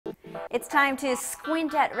It's time to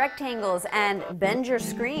squint at rectangles and bend your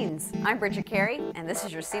screens. I'm Bridget Carey, and this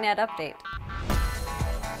is your CNET Update.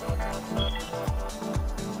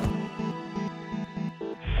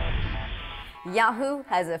 Yahoo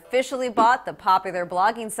has officially bought the popular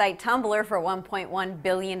blogging site Tumblr for $1.1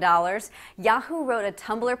 billion. Yahoo wrote a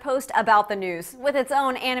Tumblr post about the news with its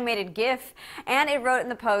own animated GIF, and it wrote in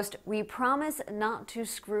the post, "We promise not to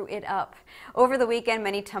screw it up." Over the weekend,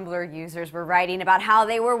 many Tumblr users were writing about how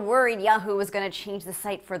they were worried Yahoo was going to change the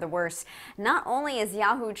site for the worse. Not only is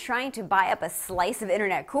Yahoo trying to buy up a slice of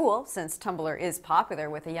internet cool, since Tumblr is popular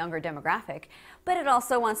with a younger demographic, but it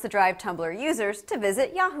also wants to drive Tumblr users to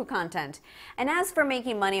visit Yahoo content. And as for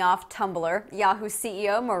making money off Tumblr, Yahoo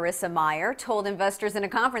CEO Marissa Mayer told investors in a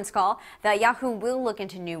conference call that Yahoo will look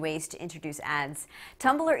into new ways to introduce ads.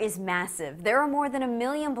 Tumblr is massive. There are more than 1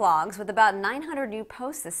 million blogs with about 900 new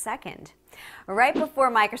posts a second. Right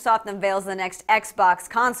before Microsoft unveils the next Xbox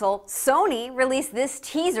console, Sony released this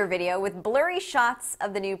teaser video with blurry shots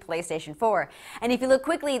of the new PlayStation 4. And if you look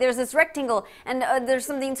quickly, there's this rectangle, and there's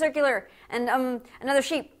something circular, and another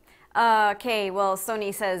shape. Okay, well,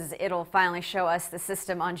 Sony says it'll finally show us the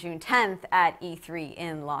system on June 10th at E3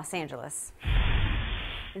 in Los Angeles.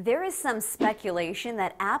 There is some speculation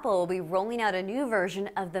that Apple will be rolling out a new version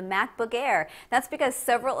of the MacBook Air. That's because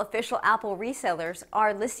several official Apple resellers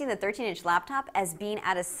are listing the 13-inch laptop as being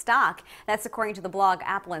out of stock. That's according to the blog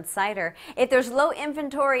Apple Insider. If there's low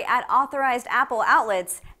inventory at authorized Apple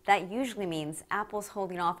outlets, that usually means Apple's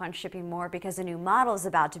holding off on shipping more because a new model is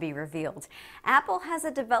about to be revealed. Apple has a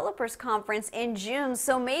developers conference in June,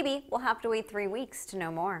 so maybe we'll have to wait 3 weeks to know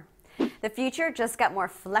more. The future just got more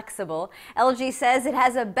flexible. LG says it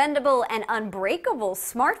has a bendable and unbreakable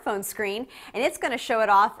smartphone screen, and it's going to show it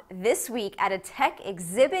off this week at a tech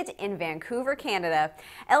exhibit in Vancouver, Canada.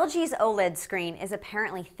 LG's OLED screen is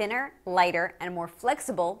apparently thinner, lighter, and more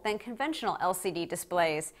flexible than conventional LCD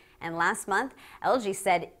displays. And last month, LG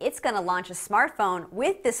said it's going to launch a smartphone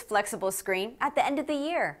with this flexible screen at the end of the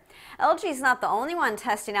year. LG's not the only one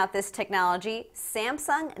testing out this technology.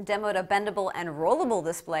 Samsung demoed a bendable and rollable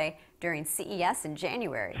display during CES in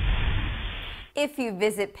January. If you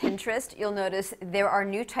visit Pinterest, you'll notice there are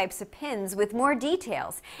new types of pins with more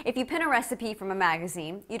details. If you pin a recipe from a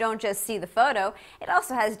magazine, you don't just see the photo, it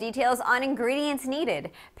also has details on ingredients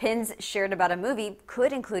needed. Pins shared about a movie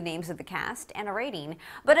could include names of the cast and a rating,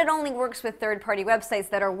 but it only works with third-party websites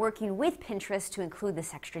that are working with Pinterest to include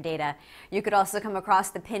this extra data. You could also come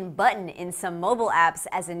across the pin button in some mobile apps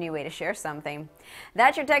as a new way to share something.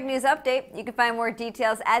 That's your tech news update. You can find more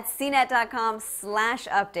details at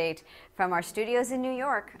cnet.com/update. From our studios in New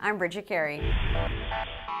York, I'm Bridget Carey.